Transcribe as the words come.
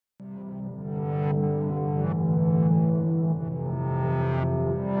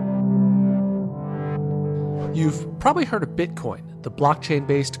You've probably heard of Bitcoin, the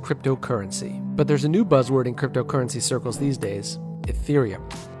blockchain-based cryptocurrency, but there's a new buzzword in cryptocurrency circles these days, Ethereum.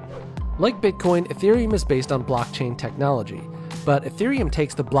 Like Bitcoin, Ethereum is based on blockchain technology, but Ethereum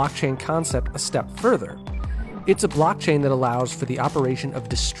takes the blockchain concept a step further. It's a blockchain that allows for the operation of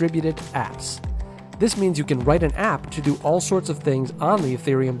distributed apps. This means you can write an app to do all sorts of things on the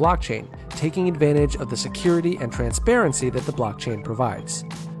Ethereum blockchain, taking advantage of the security and transparency that the blockchain provides.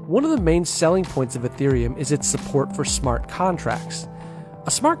 One of the main selling points of Ethereum is its support for smart contracts.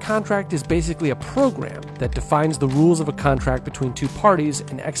 A smart contract is basically a program that defines the rules of a contract between two parties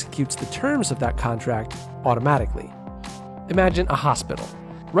and executes the terms of that contract automatically. Imagine a hospital.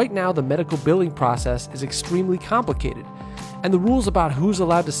 Right now, the medical billing process is extremely complicated, and the rules about who's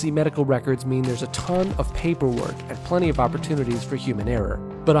allowed to see medical records mean there's a ton of paperwork and plenty of opportunities for human error.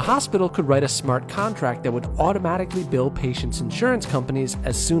 But a hospital could write a smart contract that would automatically bill patients' insurance companies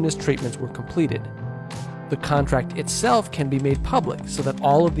as soon as treatments were completed. The contract itself can be made public so that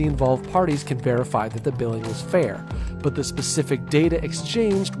all of the involved parties can verify that the billing was fair, but the specific data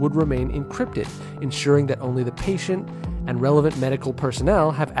exchanged would remain encrypted, ensuring that only the patient and relevant medical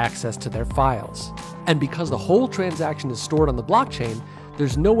personnel have access to their files. And because the whole transaction is stored on the blockchain,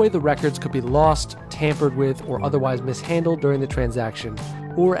 there's no way the records could be lost, tampered with, or otherwise mishandled during the transaction,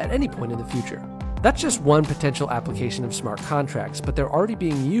 or at any point in the future. That's just one potential application of smart contracts, but they're already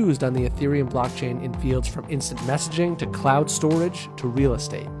being used on the Ethereum blockchain in fields from instant messaging to cloud storage to real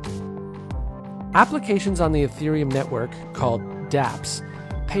estate. Applications on the Ethereum network, called dApps,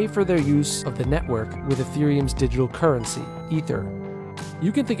 pay for their use of the network with Ethereum's digital currency, Ether.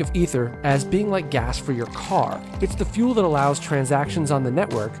 You can think of Ether as being like gas for your car. It's the fuel that allows transactions on the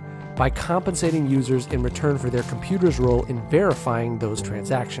network by compensating users in return for their computer's role in verifying those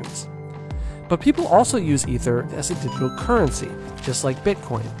transactions. But people also use Ether as a digital currency, just like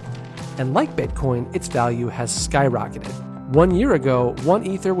Bitcoin. And like Bitcoin, its value has skyrocketed. 1 year ago, 1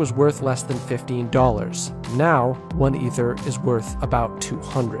 Ether was worth less than $15. Now, 1 Ether is worth about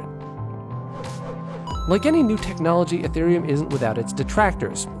 $200. Like any new technology, Ethereum isn't without its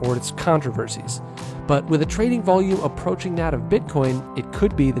detractors or its controversies. But with a trading volume approaching that of Bitcoin, it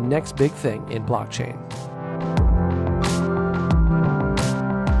could be the next big thing in blockchain.